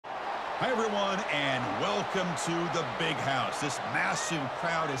Hi, everyone, and welcome to the Big House. This massive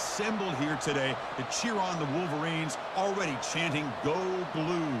crowd assembled here today to cheer on the Wolverines, already chanting, "Go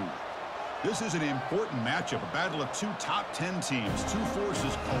Blue." This is an important matchup, a battle of two top 10 teams, two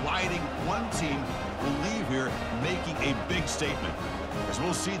forces colliding. One team will leave here making a big statement, as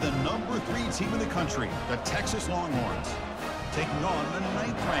we'll see the number 3 team in the country, the Texas Longhorns, taking on the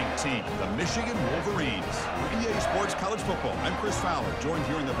 9th-ranked team, the Michigan Wolverines. For EA Sports College Football, I'm Chris Fowler, joined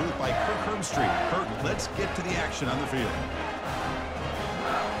here in the booth by Kirk Herbstreit. Kirk, let's get to the action on the field.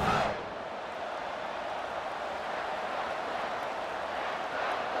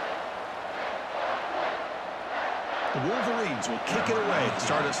 The Wolverines will kick it away to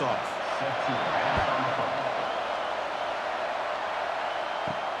start us off.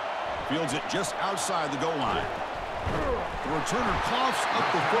 Fields it just outside the goal line. The returner coughs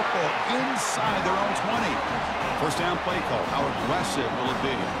up the football inside their own 20. First down play call. How aggressive will it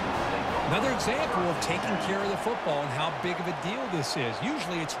be? Another example of taking care of the football and how big of a deal this is.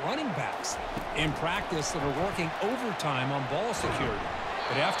 Usually it's running backs in practice that are working overtime on ball security.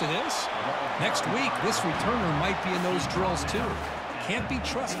 But after this, next week, this returner might be in those drills too. Can't be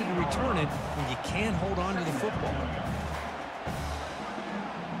trusted to return it when you can't hold on to the football.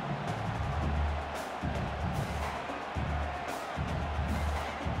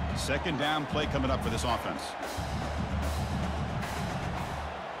 Second down play coming up for this offense.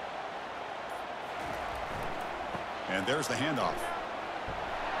 And there's the handoff.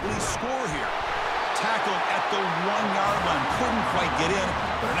 Will he score here? Tackled at the 1-yard line. Couldn't quite get in,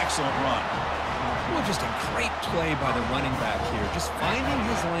 but an excellent run. Well, just a great play by the running back here. Just finding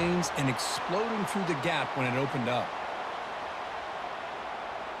his lanes and exploding through the gap when it opened up.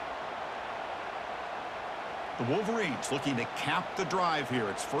 The Wolverines looking to cap the drive here.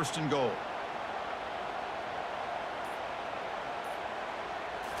 It's first and goal.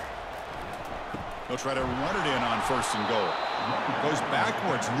 He'll try to run it in on first and goal. Goes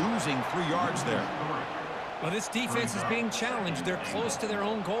backwards, losing 3 yards there. Well, this defense is being challenged. They're close to their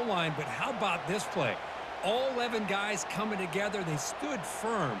own goal line, but how about this play? All 11 guys coming together. They stood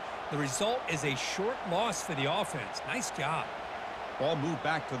firm. The result is a short loss for the offense. Nice job. Ball moved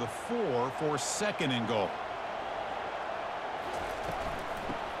back to the 4 for second and goal.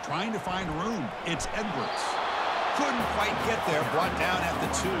 Trying to find room. It's Edwards. Couldn't quite get there. Brought down at the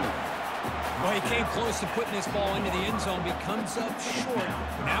 2. Well, he came close to putting this ball into the end zone, but comes up short.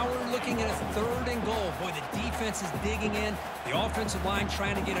 Now we're looking at a third and goal. Boy, the defense is digging in. The offensive line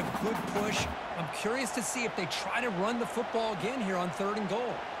trying to get a good push. I'm curious to see if they try to run the football again here on third and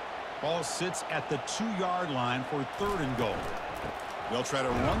goal. Ball sits at the 2-yard line for third and goal. They'll try to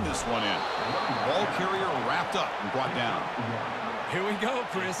run this one in. Ball carrier wrapped up and brought down. Here we go,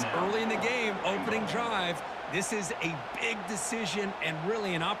 Chris. Early in the game, opening drive. This is a big decision and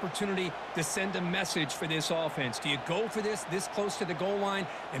really an opportunity to send a message for this offense. Do you go for this close to the goal line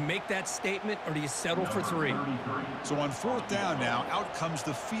and make that statement, or do you settle for 3? So on fourth down now, out comes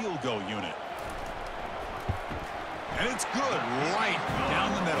the field goal unit. And it's good right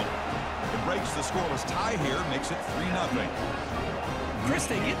down the middle. It breaks the scoreless tie here, makes it 3-0. Chris,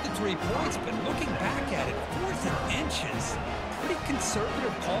 they get the 3 points, but looking back at it, 4th and inches. Pretty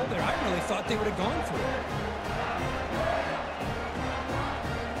conservative call there. I really thought they would have gone for it.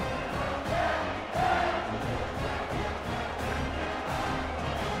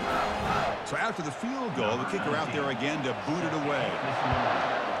 So after the field goal, the kicker out there again to boot it away.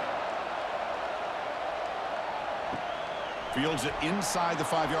 Fields it inside the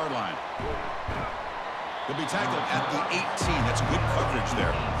 5-yard line. He'll be tackled at the 18. That's good coverage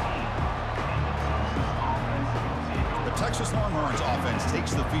there. The Texas Longhorns offense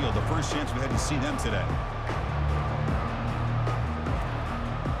takes the field. The first chance we had to see them today.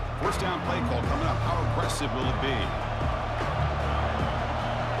 First down play call coming up. How aggressive will it be?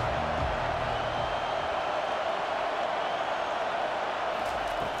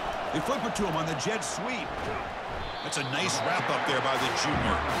 They flip it to him on the jet sweep. That's a nice wrap up there by the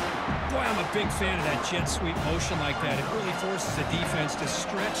junior. Boy, I'm a big fan of that jet sweep motion like that. It really forces the defense to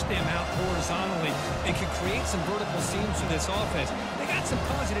stretch them out horizontally and can create some vertical seams for this offense. They got some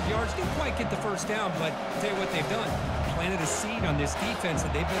positive yards. Didn't quite get the first down, but I'll tell you what they've done. Planted a seed on this defense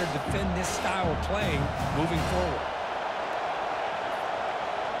that they better defend this style of play moving forward.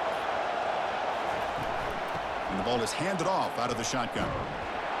 And the ball is handed off out of the shotgun.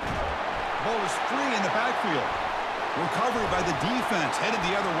 Ball is free in the backfield. Recovery by the defense, headed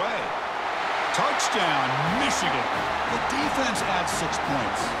the other way. Touchdown, Michigan. The defense adds 6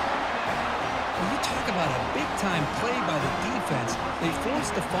 points. When you talk about a big-time play by the defense, they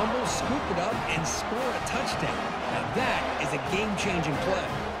force the fumble, scoop it up, and score a touchdown. Now that is a game-changing play.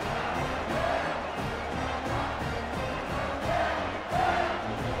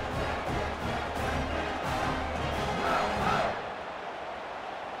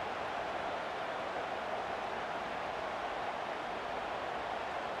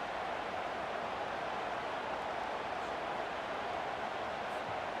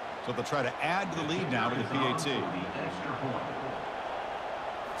 So they'll try to add to the lead now with the PAT.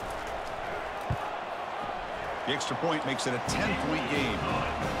 The extra point makes it a 10-point game.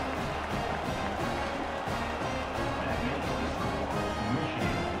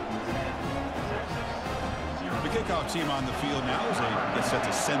 The kickoff team on the field now as they get set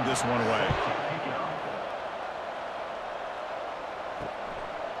to send this one away.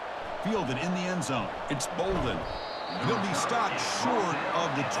 Fielded in the end zone. It's Bolden. He'll be stopped short of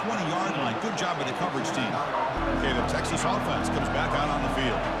the 20-yard line. Good job by the coverage team. Okay, the Texas offense comes back out on the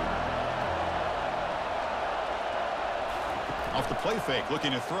field. Off the play fake,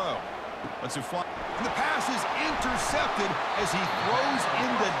 looking to throw. Let's it fly. And the pass is intercepted as he throws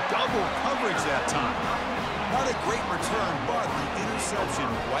into double coverage that time. Not a great return, but the interception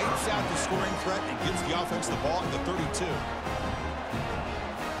wipes out the scoring threat and gives the offense the ball at the 32.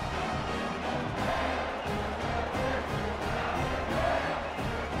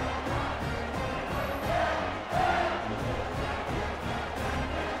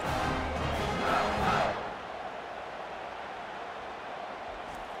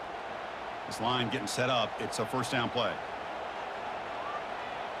 This line getting set up. It's a first down play.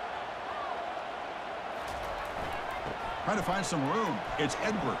 Trying to find some room. It's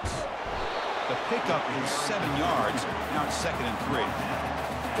Edwards. The pickup is 7 yards. Now it's 2nd and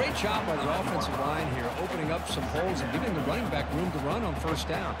 3. Great job by the offensive line here, opening up some holes and giving the running back room to run on first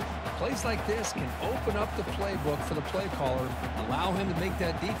down. Plays like this can open up the playbook for the play caller, allow him to make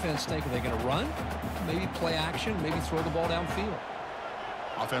that defense think, are they going to run? Maybe play action, maybe throw the ball downfield.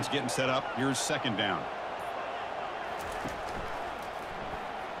 Offense getting set up. Here's 2nd down.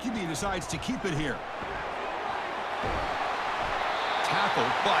 QB decides to keep it here. Tackle,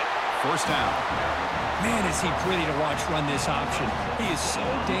 but first down. Man, is he pretty to watch run this option. He is so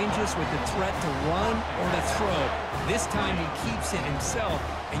dangerous with the threat to run or to throw. This time he keeps it himself,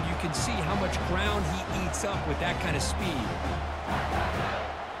 and you can see how much ground he eats up with that kind of speed.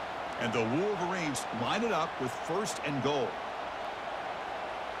 And the Wolverines line it up with 1st and goal.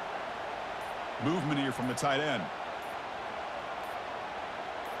 Movement here from the tight end.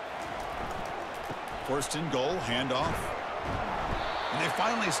 1st and goal, handoff. And they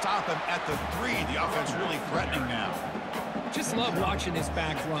finally stop him at the 3. The offense really threatening now. Just love watching this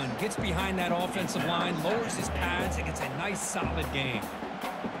back run. Gets behind that offensive line, lowers his pads, and gets a nice solid gain.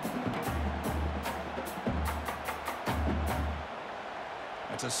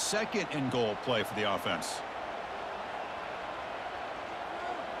 That's a 2nd and goal play for the offense.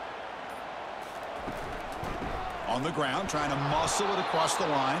 On the ground, trying to muscle it across the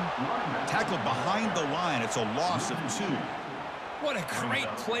line. Tackled behind the line. It's a loss of 2. What a great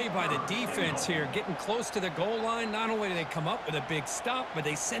play by the defense here. Getting close to the goal line, not only do they come up with a big stop, but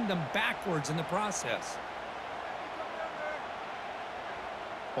they send them backwards in the process.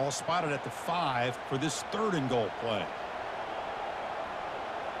 Ball spotted at the 5 for this 3rd and goal play.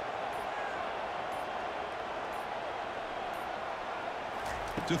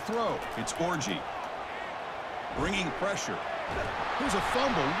 To throw, it's Orji. Bringing pressure. Here's a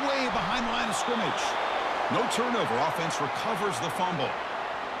fumble way behind the line of scrimmage. No turnover. Offense recovers the fumble.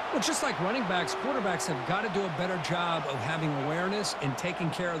 Well, just like running backs, quarterbacks have got to do a better job of having awareness and taking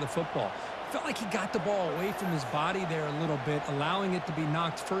care of the football. Felt like he got the ball away from his body there a little bit, allowing it to be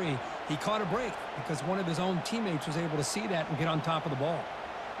knocked free. He caught a break because one of his own teammates was able to see that and get on top of the ball.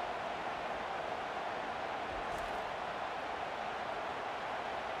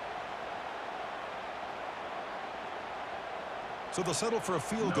 So they'll settle for a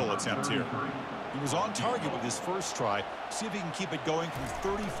field goal attempt here. He was on target with his first try. See if he can keep it going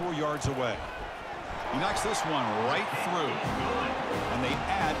from 34 yards away. He knocks this one right through. And they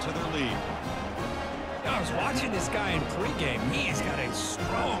add to their lead. I was watching this guy in pregame. He has got a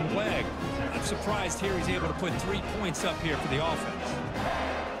strong leg. I'm surprised here he's able to put 3 points up here for the offense.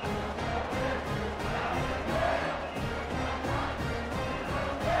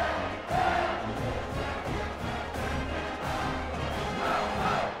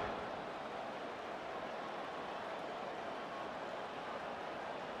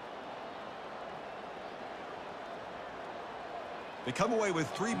 They come away with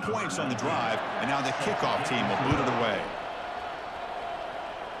 3 points on the drive, and now the kickoff team will boot it away.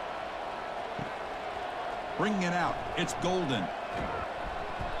 Bringing it out, it's Golden.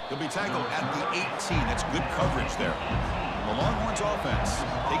 He'll be tackled at the 18. That's good coverage there. And the Longhorns offense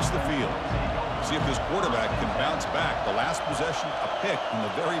takes the field. See if this quarterback can bounce back. The last possession, a pick in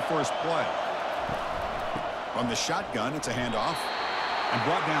the very first play. From the shotgun, it's a handoff. And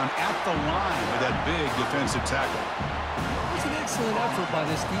brought down at the line with that big defensive tackle. It's an excellent effort by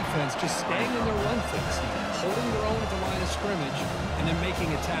this defense, just staying in their run fix, holding their own at the line of scrimmage, and then making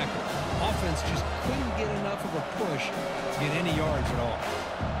a tackle. Offense just couldn't get enough of a push to get any yards at all.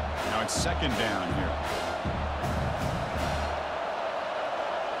 Now it's second down here.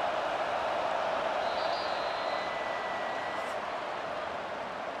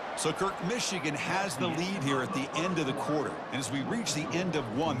 So, Kirk, Michigan has the lead here at the end of the quarter. And as we reach the end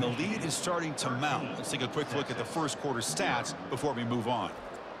of one, the lead is starting to mount. Let's take a quick look at the first quarter stats before we move on.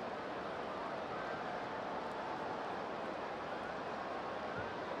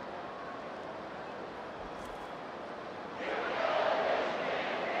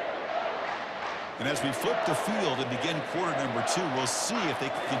 And as we flip the field and begin quarter number 2, we'll see if they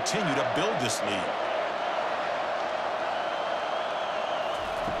can continue to build this lead.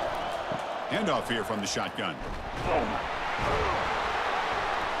 Handoff here from the shotgun.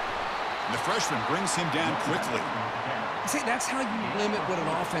 And the freshman brings him down quickly. See, that's how you limit what an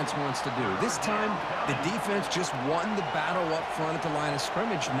offense wants to do. This time, the defense just won the battle up front at the line of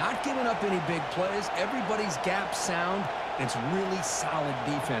scrimmage, not giving up any big plays. Everybody's gap sound, and it's really solid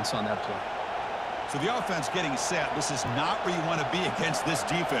defense on that play. So the offense getting set. This is not where you want to be against this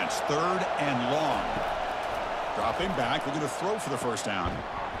defense. Third and long. Dropping back. We're going to throw for the first down.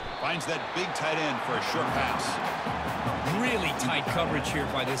 Finds that big tight end for a short pass. Really tight coverage here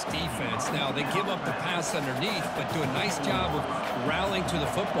by this defense. Now, they give up the pass underneath, but do a nice job of rallying to the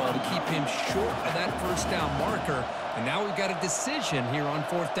football to keep him short of that first down marker. And now we've got a decision here on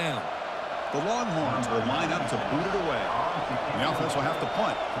fourth down. The Longhorns will line up to boot it away. And the offense will have to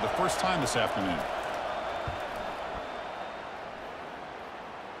punt for the first time this afternoon.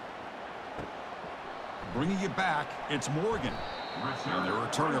 Bringing it back, it's Morgan. And the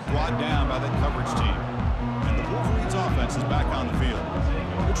returner brought down by the coverage team. And the Wolverines offense is back on the field.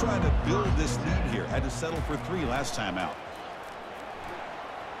 They're trying to build this lead here. Had to settle for 3 last time out.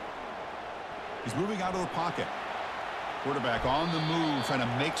 He's moving out of the pocket. Quarterback on the move, trying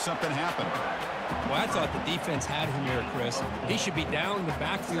to make something happen. Well, I thought the defense had him here, Chris. He should be down in the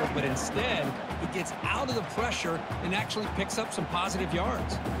backfield, but instead, he gets out of the pressure and actually picks up some positive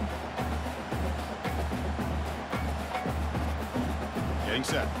yards. Getting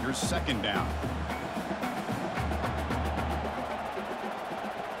set. Here's second down.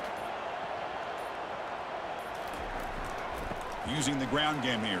 Using the ground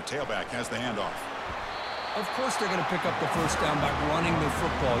game here. Tailback has the handoff. Of course they're going to pick up the first down by running the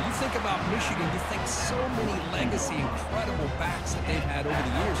football. You think about Michigan, you think so many legacy, incredible backs that they've had over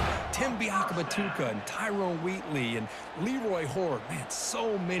the years. Tim Biakabatuka and Tyrone Wheatley and Leroy Horde. Man,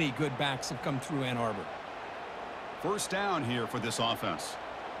 so many good backs have come through Ann Arbor. First down here for this offense.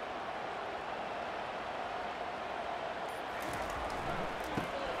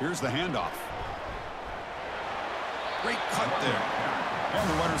 Here's the handoff. Great cut there. And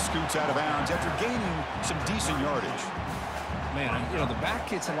the runner scoots out of bounds after gaining some decent yardage. Man, you know, the back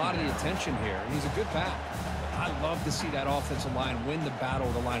gets a lot of the attention here, and he's a good back. I love to see that offensive line win the battle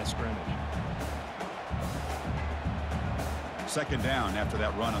of the line of scrimmage. Second down after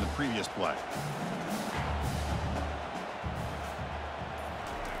that run on the previous play.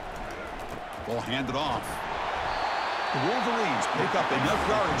 Ball handed off. The Wolverines pick up enough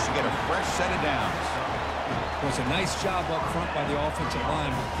yardage to get a fresh set of downs. It was a nice job up front by the offensive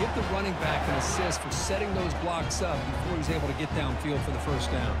line. Give the running back an assist for setting those blocks up before he's able to get downfield for the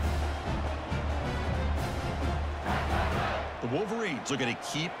first down. The Wolverines looking to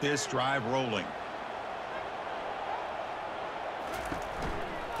keep this drive rolling.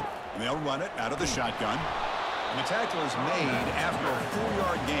 And they'll run it out of the shotgun. And the tackle is made after a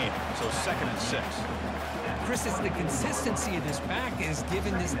 4-yard gain, so 2nd and 6. Chris, it's the consistency of this back is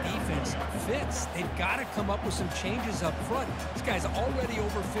giving this defense fits. They've got to come up with some changes up front. This guy's already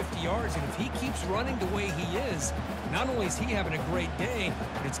over 50 yards, and if he keeps running the way he is, not only is he having a great day,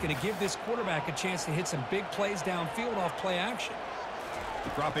 but it's going to give this quarterback a chance to hit some big plays downfield off play action.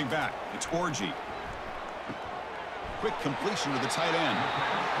 Dropping back, it's Orji. Quick completion to the tight end.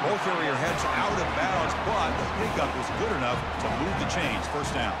 Ball carrier heads out of bounds, but the pickup was good enough to move the chains.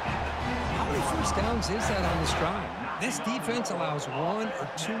 First down. How many first downs is that on this drive? This defense allows 1 or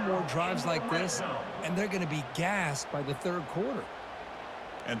 2 more drives like this, and they're going to be gassed by the third quarter.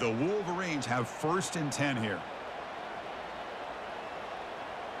 And the Wolverines have 1st and 10 here.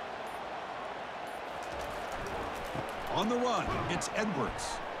 On the run, it's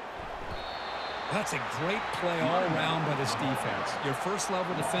Edwards. That's a great play all around by this defense. Your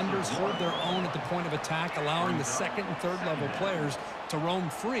first-level defenders hold their own at the point of attack, allowing the second and third-level players to roam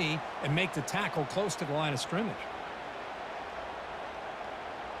free and make the tackle close to the line of scrimmage.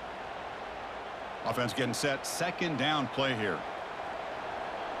 Offense getting set. Second down play here.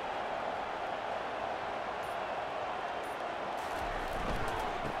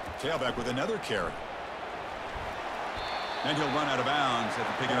 Tailback with another carry. And he'll run out of bounds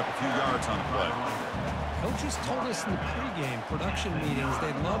after picking up a few yards on the play. Coaches told us in the pregame production meetings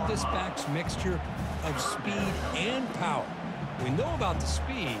they love this back's mixture of speed and power. We know about the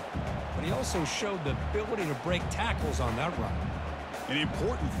speed, but he also showed the ability to break tackles on that run. An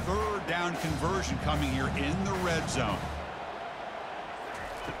important third down conversion coming here in the red zone.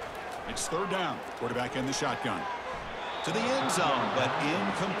 It's third down. Quarterback in the shotgun. To the end zone, but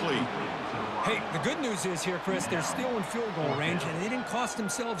incomplete. Hey, the good news is here, Chris, they're still in field goal range, and they didn't cost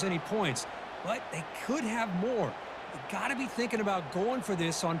themselves any points, but they could have more. You got to be thinking about going for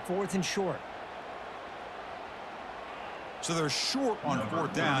this on 4th and short. So they're short on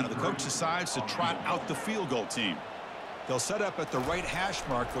 4th down, and the coach decides to trot out the field goal team. They'll set up at the right hash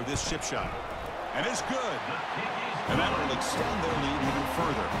mark for this chip shot. And it's good. And that will extend their lead even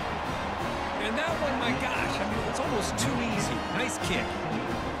further. And that one, my gosh, I mean, it's almost too easy. Nice kick.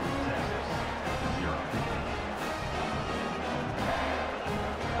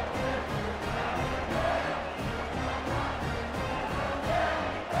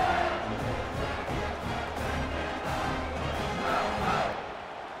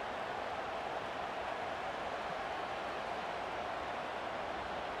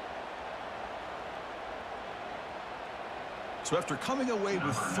 So after coming away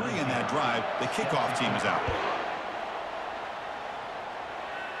with 3 in that drive, the kickoff team is out.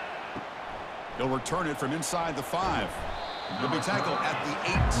 He'll return it from inside the 5. He'll be tackled at the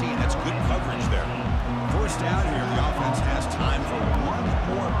 18. That's good coverage there. First down here, the offense has time for one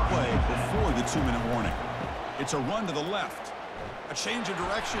more play before the 2-minute warning. It's a run to the left. A change of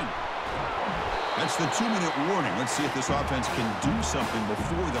direction. That's the 2-minute warning. Let's see if this offense can do something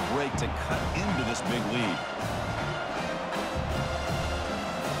before the break to cut into this big lead.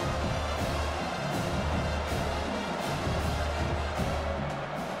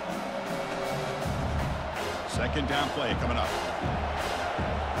 Second down play coming up.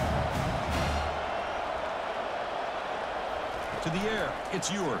 To the air.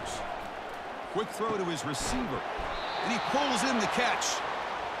 It's yours. Quick throw to his receiver. And he pulls in the catch.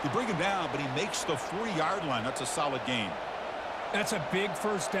 They bring him down, but he makes the 40-yard line. That's a solid gain. That's a big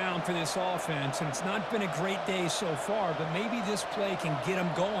first down for this offense, and it's not been a great day so far, but maybe this play can get them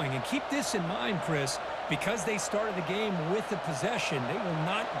going. And keep this in mind, Chris, because they started the game with the possession, they will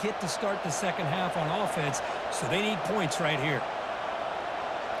not get to start the second half on offense, so they need points right here.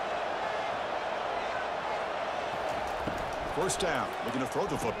 First down, looking to throw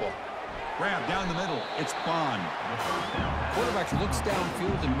the football. Grab down the middle. It's Bond. Quarterback looks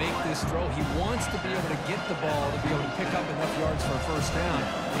downfield to make this throw. He wants to be able to get the ball to be able to pick up enough yards for a first down.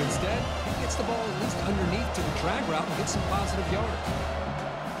 But instead, he gets the ball at least underneath to the drag route and gets some positive yards.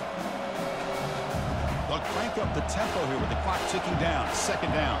 They'll crank up the tempo here with the clock ticking down.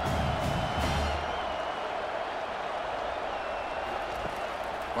 Second down.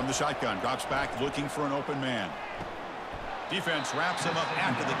 From the shotgun, drops back looking for an open man. Defense wraps him up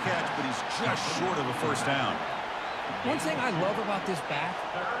after the catch, but he's just short of a first down. One thing I love about this back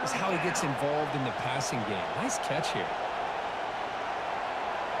is how he gets involved in the passing game. Nice catch here.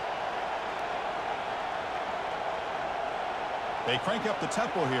 They crank up the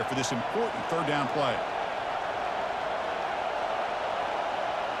tempo here for this important third down play.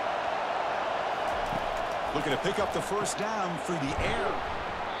 Looking to pick up the first down through the air.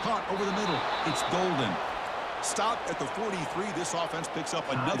 Caught over the middle. It's Golden. Stopped at the 43. This offense picks up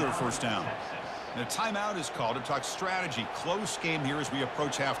another first down. And a timeout is called to talk strategy. Close game here as we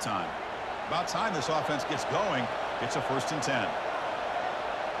approach halftime. About time this offense gets going. It's a 1st and 10.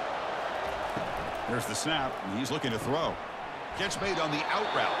 There's the snap, and he's looking to throw. Catch made on the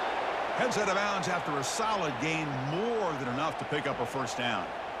out route. Heads out of bounds after a solid gain, more than enough to pick up a first down.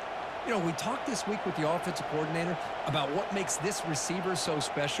 You know, we talked this week with the offensive coordinator about what makes this receiver so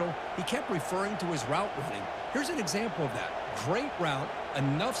special. He kept referring to his route running. Here's an example of that. Great route,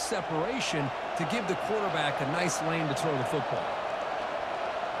 enough separation to give the quarterback a nice lane to throw the football.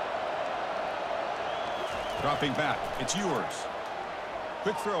 Dropping back, it's yours.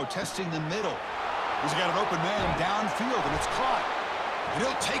 Quick throw, testing the middle. He's got an open man downfield, and it's caught. And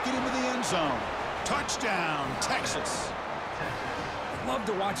he'll take it into the end zone. Touchdown, Texas. Love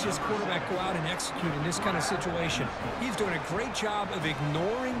to watch this quarterback go out and execute in this kind of situation. He's doing a great job of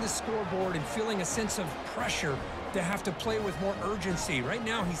ignoring the scoreboard and feeling a sense of pressure to have to play with more urgency. Right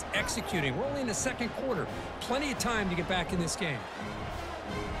now, he's executing. We're only in the second quarter. Plenty of time to get back in this game.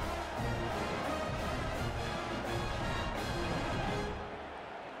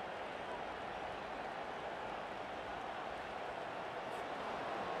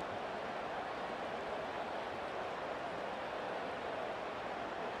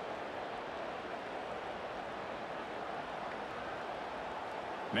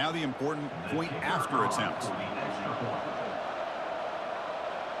 Now the important point after attempt.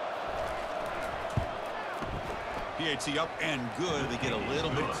 PAT up and good. They get a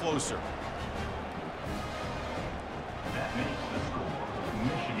little bit closer. That makes the score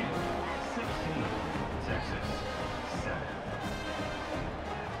Michigan 16, Texas 7.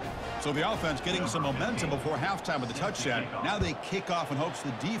 So the offense getting some momentum before halftime with the touchdown. Now they kick off in hopes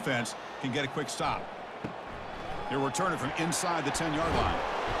the defense can get a quick stop. He'll return it from inside the 10-yard line.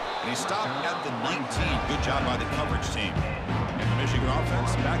 And he stopped at the 19. Good job by the coverage team. And the Michigan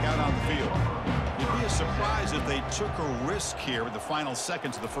offense back out on the field. It'd be a surprise if they took a risk here with the final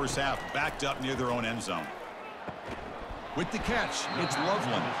seconds of the first half, backed up near their own end zone. With the catch, it's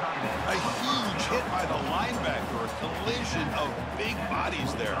Loveland. A huge hit by the linebacker, a collision of big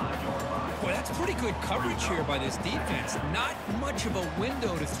bodies there. Boy, that's pretty good coverage here by this defense. Not much of a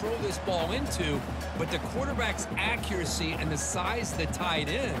window to throw this ball into, but the quarterback's accuracy and the size of the tight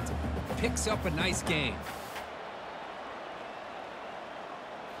end picks up a nice gain.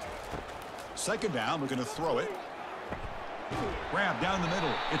 Second down, we're going to throw it. Grab down the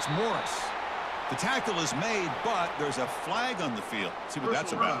middle. It's Morris. The tackle is made, but there's a flag on the field. Let's see what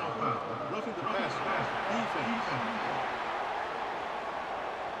that's about. Roughing the pass. Defense.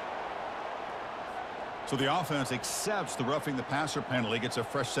 So the offense accepts the roughing the passer penalty, gets a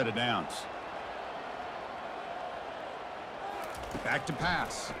fresh set of downs. Back to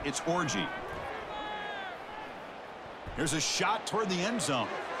pass. It's Orji. Here's a shot toward the end zone.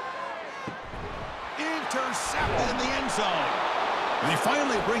 Intercepted in the end zone. And they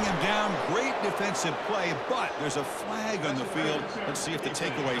finally bring him down. Great defensive play, but there's a flag on the field. Let's see if the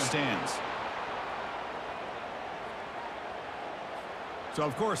takeaway stands. So,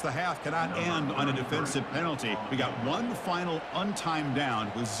 of course, the half cannot end on a defensive penalty. We got one final untimed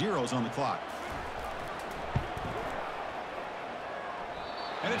down with zeros on the clock.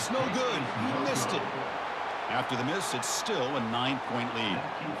 And it's no good. He missed it. After the miss, it's still a 9-point lead.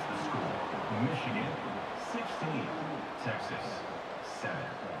 That keeps the score Michigan 16, Texas 7.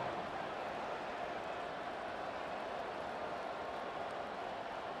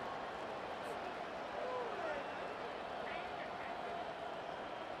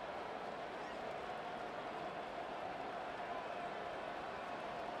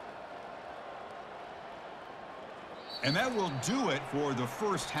 And that will do it for the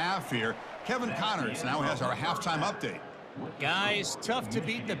first half here. Kevin Connors now has our halftime update. Guys, tough to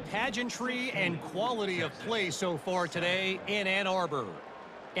beat the pageantry and quality of play so far today in Ann Arbor.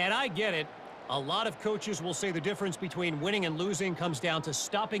 And I get it. A lot of coaches will say the difference between winning and losing comes down to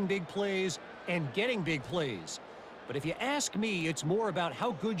stopping big plays and getting big plays. But if you ask me, it's more about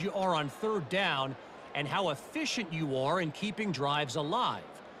how good you are on third down and how efficient you are in keeping drives alive.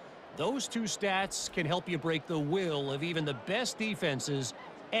 Those two stats can help you break the will of even the best defenses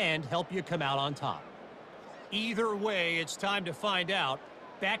and help you come out on top. Either way, it's time to find out.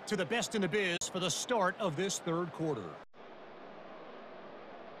 Back to the best in the biz for the start of this third quarter.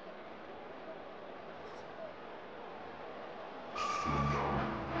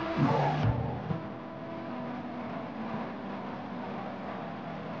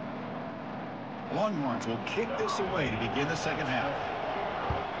 Longhorns will kick this away to begin the second half.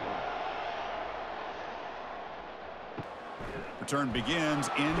 Return begins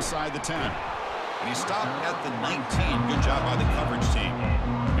inside the 10. And he stopped at the 19. Good job by the coverage team.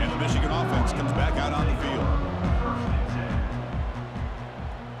 And the Michigan offense comes back out on the field.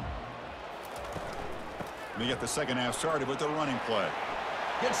 We get the second half started with the running play.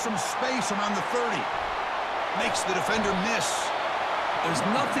 Gets some space around the 30. Makes the defender miss. There's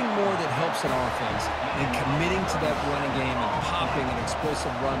nothing more that helps an offense than committing to that running game and popping an explosive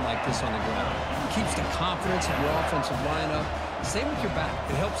run like this on the ground. It keeps the confidence of your offensive lineup. Same with your back.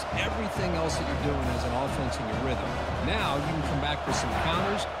 It helps everything else that you're doing as an offense in your rhythm. Now you can come back with some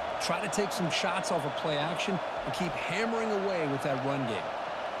counters, try to take some shots off of play action, and keep hammering away with that run game.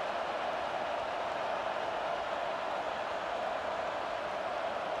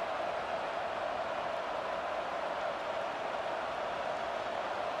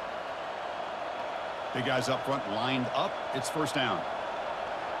 Big guys up front lined up. It's first down.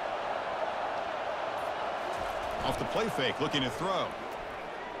 Off the play fake, looking to throw.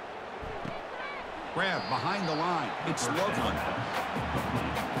 Grab behind the line. It's Loveland.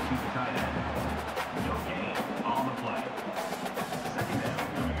 Keep the tight end. No gain on the play. Second down.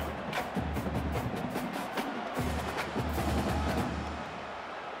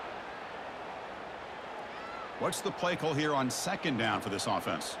 What's the play call here on second down for this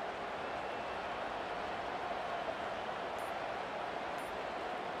offense?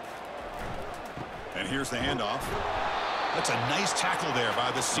 And here's the handoff. That's a nice tackle there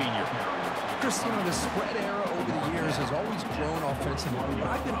by the senior. Chris, you know, the spread era over the years has always grown offensively, but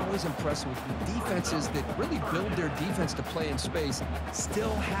I've been always impressed with the defenses that really build their defense to play in space,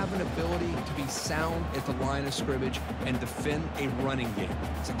 still have an ability to be sound at the line of scrimmage and defend a running game.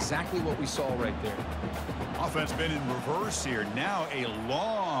 It's exactly what we saw right there. Offense been in reverse here. Now a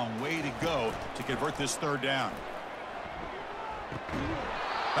long way to go to convert this third down.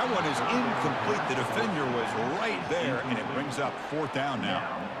 That one is incomplete. The defender was right there, and it brings up fourth down now.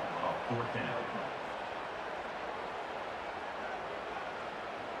 Fourth down.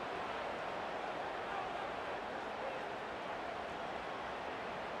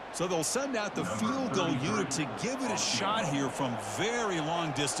 So they'll send out the field goal unit to give it a shot here from very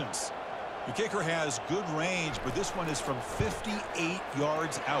long distance. The kicker has good range, but this one is from 58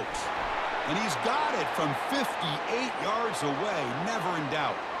 yards out. And he's got it from 58 yards away, never in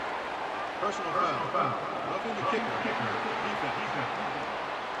doubt. Personal foul. Roughing the kicker. Defense.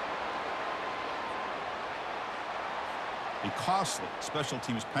 A costly special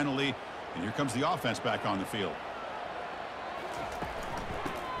teams penalty, and here comes the offense back on the field.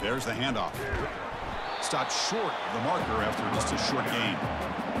 There's the handoff. Stopped short of the marker after just a short gain.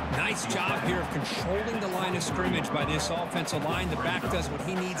 Nice job here of controlling the line of scrimmage by this offensive line. The back does what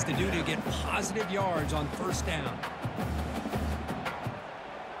he needs to do to get positive yards on first down.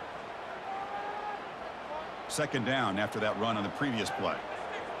 Second down after that run on the previous play.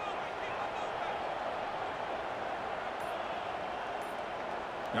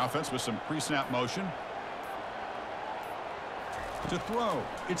 The offense with some pre-snap motion. To throw,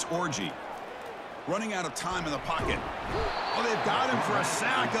 it's Orji. Running out of time in the pocket. Oh, they've got him for a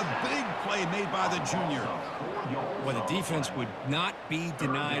sack. A big play made by the junior. Well, the defense would not be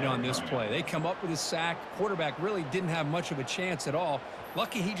denied on this play. They come up with a sack. Quarterback really didn't have much of a chance at all.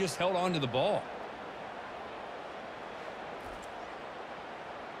 Lucky he just held on to the ball.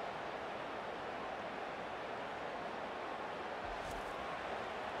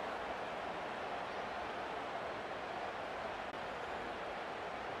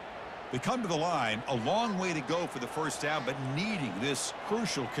 They come to the line, a long way to go for the first down, but needing this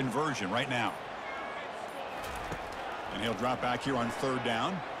crucial conversion right now. And he'll drop back here on third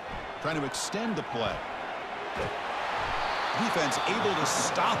down, trying to extend the play. Defense able to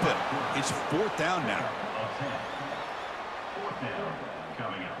stop him. It's fourth down now. Fourth down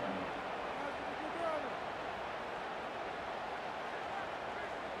coming up.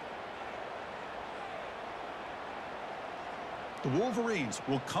 The Wolverines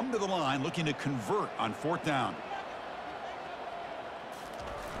will come to the line looking to convert on fourth down.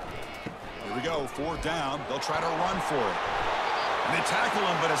 Here we go, fourth down. They'll try to run for it. And they tackle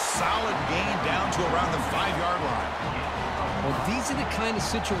him, but a solid gain down to around the 5-yard line. Well, these are the kind of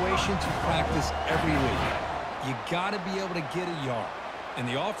situations you practice every week. You got to be able to get a yard. And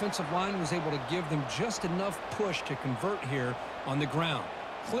the offensive line was able to give them just enough push to convert here on the ground.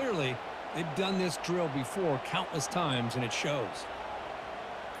 Clearly, they've done this drill before countless times, and it shows.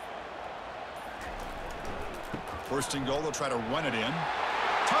 First and goal, they'll try to run it in.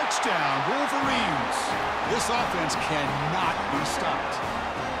 Touchdown, Wolverines. This offense cannot be stopped.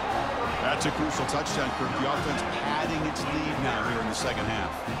 That's a crucial touchdown, Kirk. The offense padding its lead now here in the second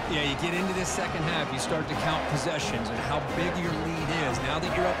half. Yeah, you get into this second half, you start to count possessions and how big your lead is. Now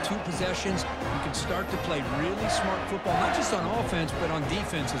that you're up 2 possessions, you can start to play really smart football, not just on offense, but on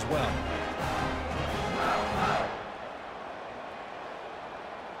defense as well.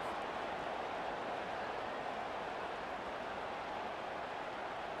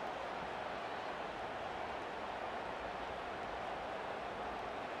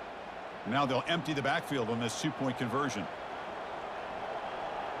 Now they'll empty the backfield on this 2-point conversion.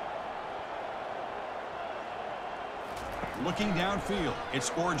 Looking downfield, it's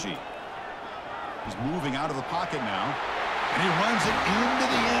Orji. He's moving out of the pocket now, and he runs it into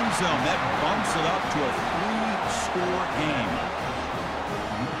the end zone. That bumps it up to a 3-score game.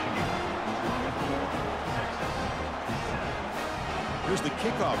 Here's the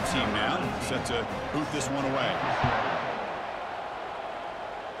kickoff team now, set to boot this one away.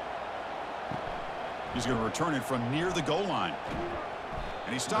 He's going to return it from near the goal line.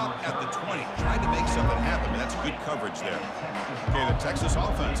 And he stopped at the 20, trying to make something happen, but that's good coverage there. Okay, the Texas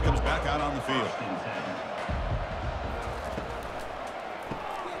offense comes back out on the field.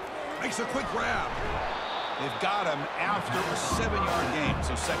 Makes a quick grab. They've got him after a 7-yard gain,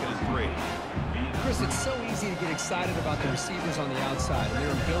 so 2nd and 3. Chris, it's so easy to get excited about the receivers on the outside and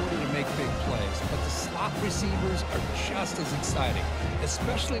their ability to make big plays, but the slot receivers are just as exciting,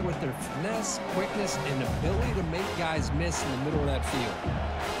 especially with their finesse, quickness, and ability to make guys miss in the middle of that field.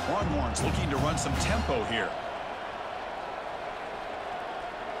 Longhorns looking to run some tempo here.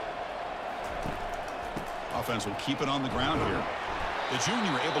 offense will keep it on the ground here. The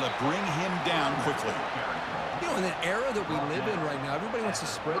junior able to bring him down quickly. You know, in the era that we live in right now, everybody wants to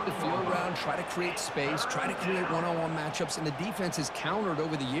spread the field around, try to create space, try to create one-on-one matchups, and the defense has countered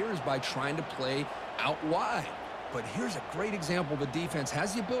over the years by trying to play out wide. But here's a great example. The defense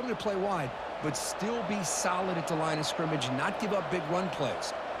has the ability to play wide, but still be solid at the line of scrimmage and not give up big run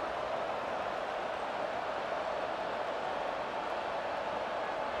plays.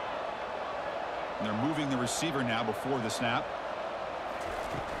 And they're moving the receiver now before the snap.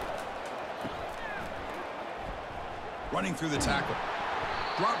 Running through the tackle.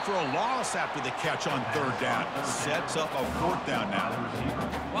 Drop for a loss after the catch on third down. Sets up a fourth down now.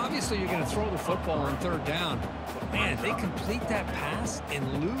 Well, obviously, you're going to throw the football on third down. But, man, they complete that pass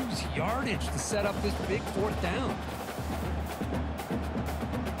and lose yardage to set up this big fourth down.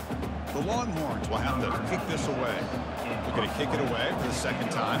 The Longhorns will have to kick this away. They're going to kick it away for the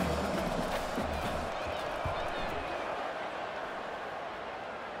second time.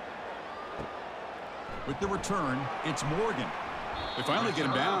 With the return, it's Morgan. They finally get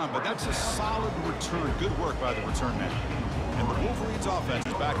him down, but that's a solid return. Good work by the return man. And the Wolverines offense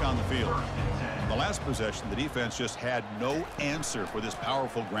is back on the field. In the last possession, the defense just had no answer for this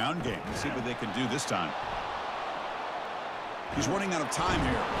powerful ground game. Let's see what they can do this time. He's running out of time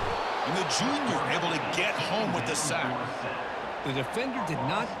here. And the junior able to get home with the sack. The defender did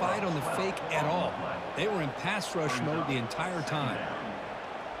not bite on the fake at all. They were in pass rush mode the entire time.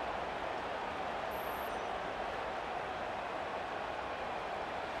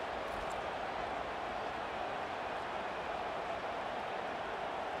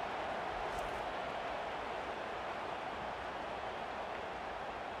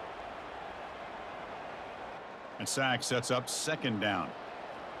 And sack sets up second down.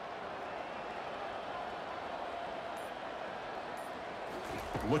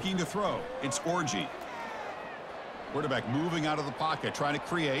 Looking to throw. It's Orji. Quarterback moving out of the pocket, trying to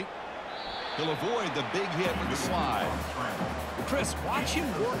create. He'll avoid the big hit with the slide. Chris, watch him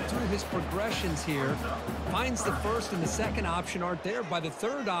work through his progressions here. Finds the first and the second option aren't there. By the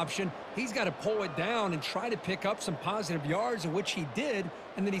third option, he's got to pull it down and try to pick up some positive yards, of which he did,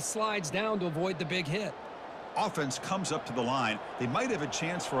 and then he slides down to avoid the big hit. Offense comes up to the line. They might have a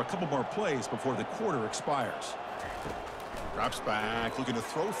chance for a couple more plays before the quarter expires. Drops back, looking to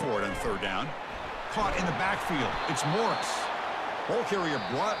throw for it on third down. Caught in the backfield. It's Morris. Ball carrier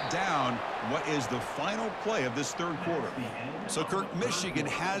brought down. What is the final play of this third quarter? So, Kirk, Michigan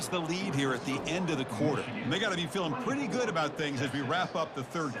has the lead here at the end of the quarter. And they got to be feeling pretty good about things as we wrap up the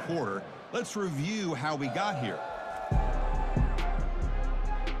third quarter. Let's review how we got here.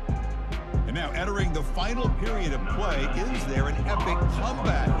 And now entering the final period of play, is there an epic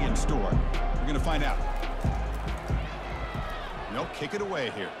comeback in store? We're going to find out. No, kick it away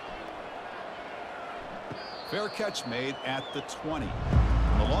here. Fair catch made at the 20.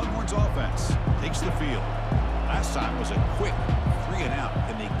 The Longhorns offense takes the field. Last time was a quick 3 and out.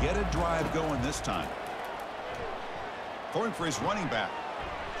 Can they get a drive going this time? Throwing for his running back.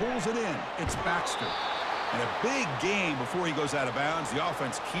 Pulls it in. It's Baxter. And a big gain before he goes out of bounds. The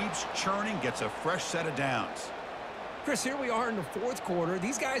offense keeps churning, gets a fresh set of downs. Chris, here we are in the fourth quarter.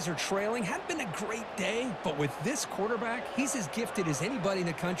 These guys are trailing. Hadn't been a great day, but with this quarterback, he's as gifted as anybody in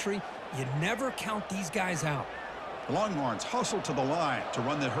the country. You never count these guys out. The Longhorns hustle to the line to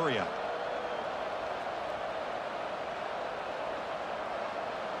run the hurry up.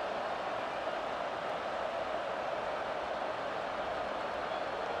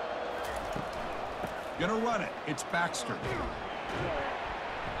 Gonna run it. It's Baxter.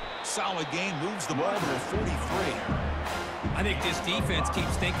 Solid gain, moves the ball to a 43. I think this defense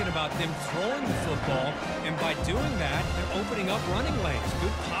keeps thinking about them throwing the football, and by doing that, they're opening up running lanes.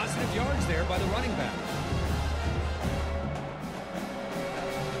 Good positive yards there by the running back.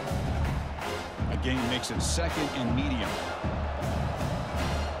 A gain makes it second and medium.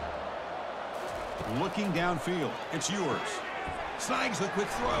 Looking downfield, it's yours. Snags the quick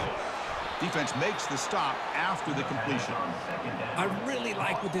throw. Defense makes the stop after the completion. I really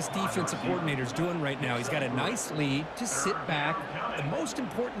like what this defensive coordinator is doing right now. He's got a nice lead. Just sit back. The most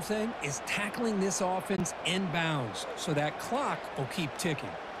important thing is tackling this offense inbounds so that clock will keep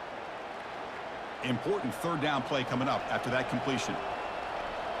ticking. Important third down play coming up after that completion.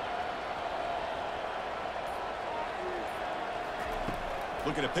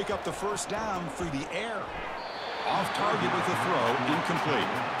 Looking to pick up the first down through the air. Off target with the throw,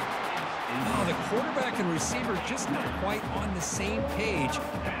 incomplete. Oh, the quarterback and receiver just not quite on the same page.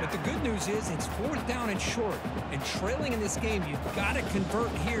 But the good news is it's fourth down and short. And trailing in this game, you've got to convert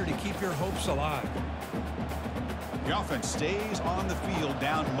here to keep your hopes alive. The offense stays on the field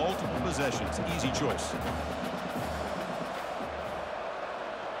down multiple possessions. Easy choice.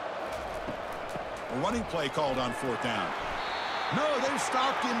 A running play called on 4th down. No, they've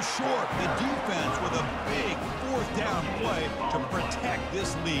stopped him short. The defense with a big 4th down play to protect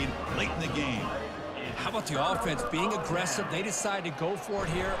this lead late in the game. How about the offense being aggressive? They decide to go for it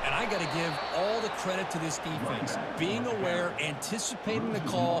here, and I got to give all the credit to this defense. Being aware, anticipating the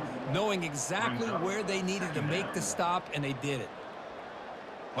call, knowing exactly where they needed to make the stop, and they did it.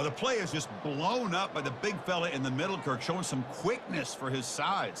 Well, the play is just blown up by the big fella in the middle, Kirk, showing some quickness for his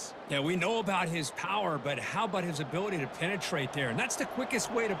size. Yeah, we know about his power, but how about his ability to penetrate there? And that's the quickest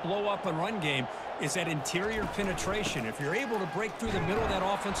way to blow up a run game, is that interior penetration. If you're able to break through the middle of that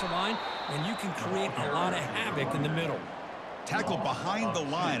offensive line, then you can create a lot of havoc in the middle. Tackle behind the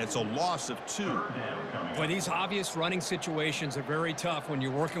line. It's a loss of 2. Boy, these obvious running situations are very tough when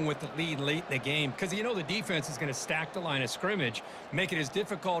you're working with the lead late in the game, because you know the defense is going to stack the line of scrimmage, make it as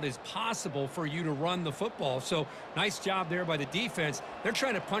difficult as possible for you to run the football. So nice job there by the defense. They're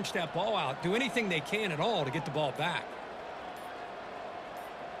trying to punch that ball out, do anything they can at all to get the ball back.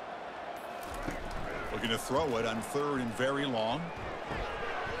 Looking to throw it on 3rd and very long.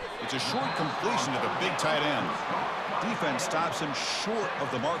 It's a short completion to the big tight end. Defense stops him short of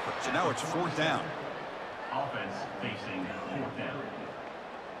the marker, so now it's 4th down. Offense facing 4th down.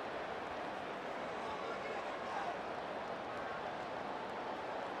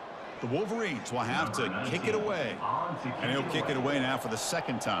 The Wolverines will have to kick it away. And he'll kick it away now for the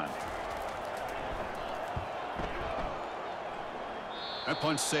 2nd time. That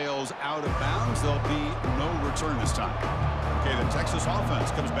punch sails out of bounds. There'll be no return this time. Okay, the Texas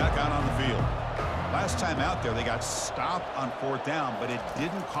offense comes back out on the field. Last time out there, they got stopped on 4th down, but it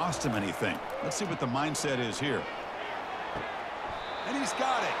didn't cost them anything. Let's see what the mindset is here. And he's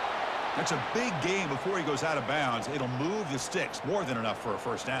got it. That's a big gain before he goes out of bounds. It'll move the sticks, more than enough for a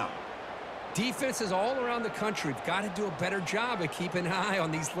 1st down. Defenses all around the country have got to do a better job of keeping an eye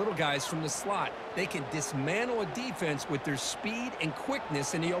on these little guys from the slot. They can dismantle a defense with their speed and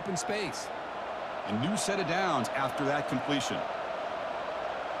quickness in the open space. A new set of downs after that completion.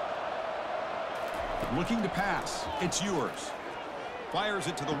 Looking to pass. It's yours. Fires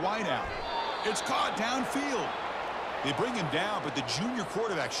it to the wideout. It's caught downfield. They bring him down, but the junior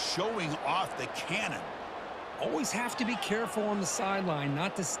quarterback showing off the cannon. Always have to be careful on the sideline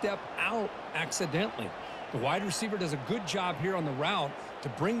not to step out accidentally. The wide receiver does a good job here on the route to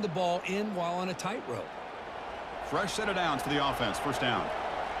bring the ball in while on a tightrope. Fresh set of downs for the offense. 1st down.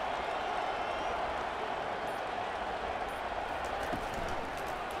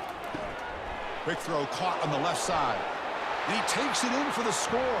 Quick throw caught on the left side. And he takes it in for the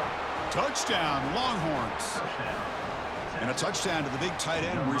score. Touchdown, Longhorns. And a touchdown to the big tight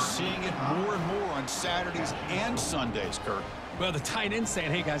end. We're seeing it more and more on Saturdays and Sundays, Kirk. Well, the tight end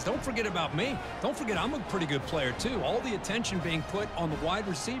saying, hey, guys, don't forget about me. Don't forget I'm a pretty good player, too. All the attention being put on the wide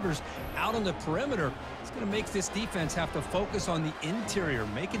receivers out on the perimeter. It's going to make this defense have to focus on the interior,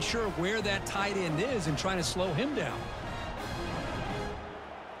 making sure where that tight end is and trying to slow him down.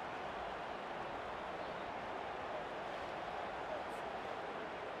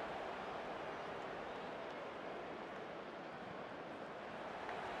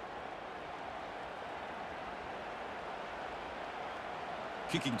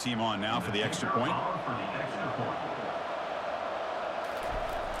 Kicking team on now for the extra point.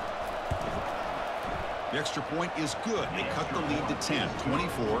 The extra point is good. They cut the lead to 10,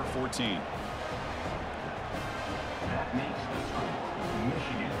 24-14. That makes the score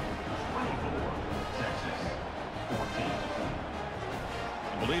Michigan 24, Texas 14.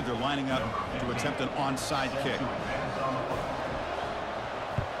 I believe they're lining up to attempt an onside kick.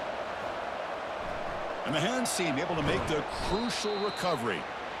 And the hands team able to make the crucial recovery.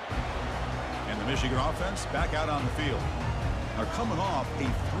 And the Michigan offense back out on the field. They're coming off a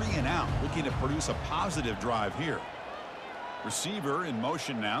 3-and-out, looking to produce a positive drive here. Receiver in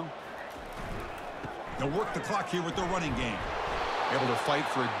motion now. They'll work the clock here with the running game. Able to fight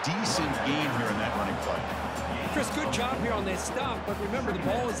for a decent gain here in that running play. Chris, good job here on that stop, but remember the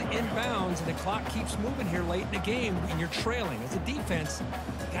ball is inbounds and the clock keeps moving here late in the game and you're trailing. As a defense,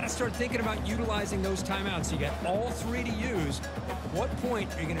 you got to start thinking about utilizing those timeouts. You got all 3 to use. At what point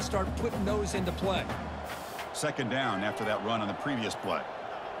are you going to start putting those into play? 2nd down after that run on the previous play.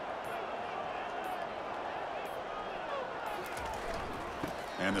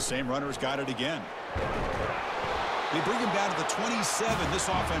 And the same runner's got it again. They bring him down to the 27. This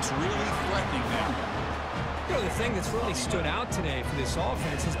offense really threatening now. You know, the thing that's really stood out today for this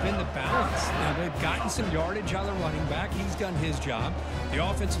offense has been the balance. Now, they've gotten some yardage on the running back. He's done his job. The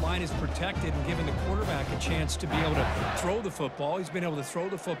offensive line is protected and given the quarterback a chance to be able to throw the football. He's been able to throw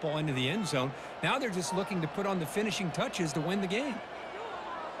the football into the end zone. Now they're just looking to put on the finishing touches to win the game.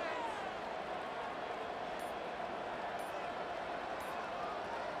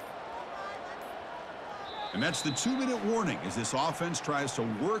 And that's the 2-minute warning as this offense tries to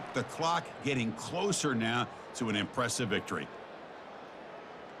work the clock, getting closer now to an impressive victory.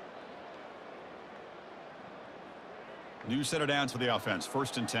 New set of downs for the offense.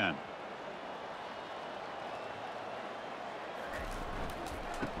 1st and 10.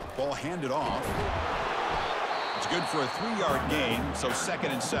 Ball handed off. It's good for a 3-yard gain, so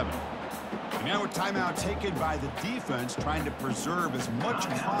 2nd and 7. And now a timeout taken by the defense, trying to preserve as much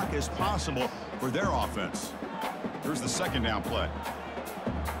clock as possible for their offense. Here's the 2nd down play.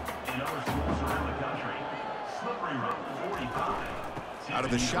 In other schools around the country, slippery road 45. Out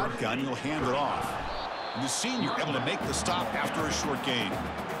of the shotgun, he'll hand it off. And the senior able to make the stop after a short gain.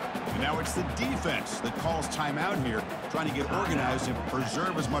 And now it's the defense that calls timeout here, trying to get organized and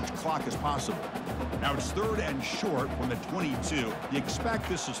preserve as much clock as possible. Now it's 3rd and short from the 22. You expect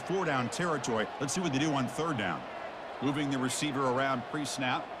this is 4-down territory. Let's see what they do on 3rd down. Moving the receiver around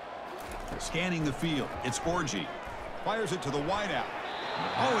pre-snap. Scanning the field. It's Orji. Fires it to the wideout.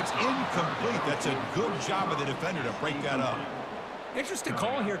 Oh, it's incomplete. That's a good job of the defender to break that up. Interesting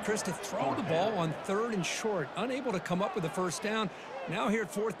call here, Chris, to throw the ball on 3rd and short. Unable to come up with a 1st down. Now here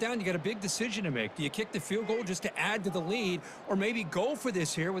at 4th down, you got a big decision to make. Do you kick the field goal just to add to the lead, or maybe go for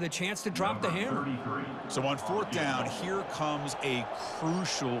this here with a chance to drop the hammer? So on 4th down, here comes a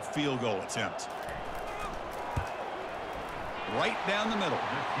crucial field goal attempt. Right down the middle.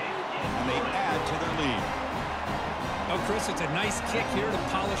 And they add to their lead. Oh, Chris, it's a nice kick here to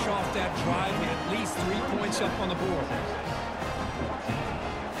polish off that drive and at least 3 points up on the board.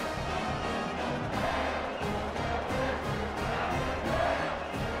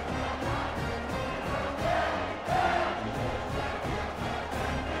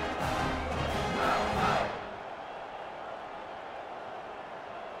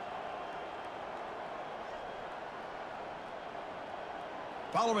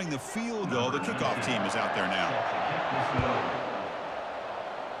 Following the field goal, the kickoff team is out there now.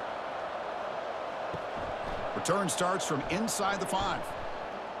 Return starts from inside the 5.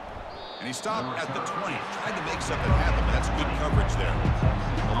 And he stopped at the 20. Tried to make something happen, but that's good coverage there.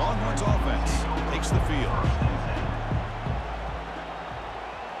 The Longhorns offense takes the field.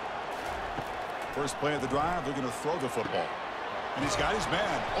 First play of the drive, they're going to throw the football. And he's got his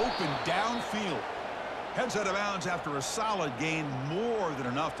man open downfield. Heads out of bounds after a solid gain, more than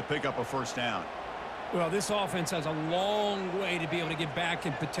enough to pick up a 1st down. Well, this offense has a long way to be able to get back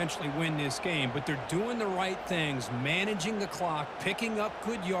and potentially win this game, but they're doing the right things, managing the clock, picking up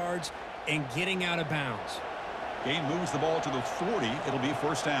good yards, and getting out of bounds. Gain moves the ball to the 40. It'll be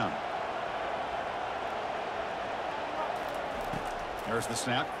 1st down. There's the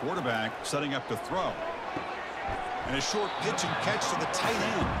snap. Quarterback setting up to throw. And a short pitch and catch to the tight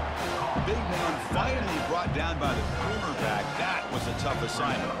end. Big man finally brought down by the cornerback. That was a tough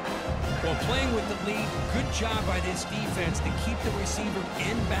assignment. Well, playing with the lead, good job by this defense to keep the receiver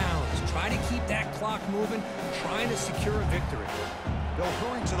in bounds. Try to keep that clock moving, trying to secure a victory. They'll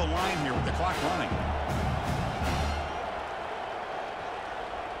hurry to the line here with the clock running.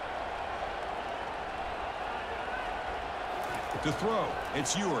 To throw,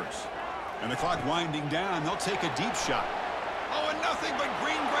 it's Ewers. And the clock winding down, they'll take a deep shot. Oh, and nothing but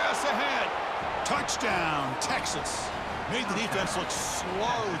green grass ahead. Touchdown, Texas. Made the defense look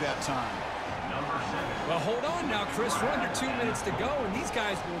slow that time. Well, hold on now, Chris. We're under 2 minutes to go, and these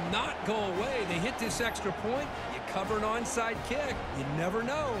guys will not go away. They hit this extra point. You cover an onside kick. You never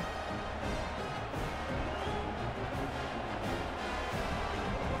know.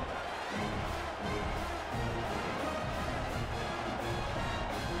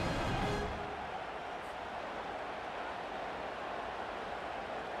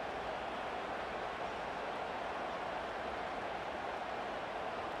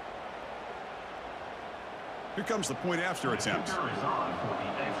 Here comes the point after attempt.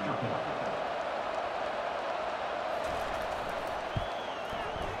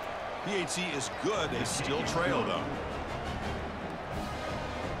 PAT is good. They still trail, though.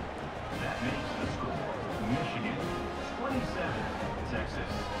 That makes the score Michigan 27,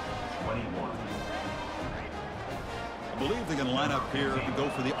 Texas 21. I believe they're going to line up here to go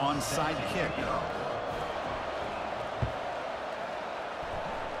for the onside kick.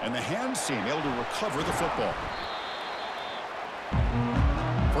 And the hands team able to recover the football.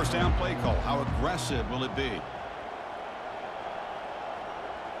 First down play call. How aggressive will it be?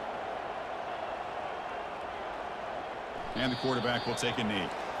 And the quarterback will take a knee.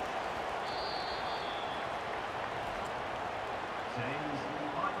 Today's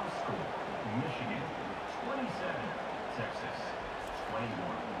final score, Michigan 27, Texas 21.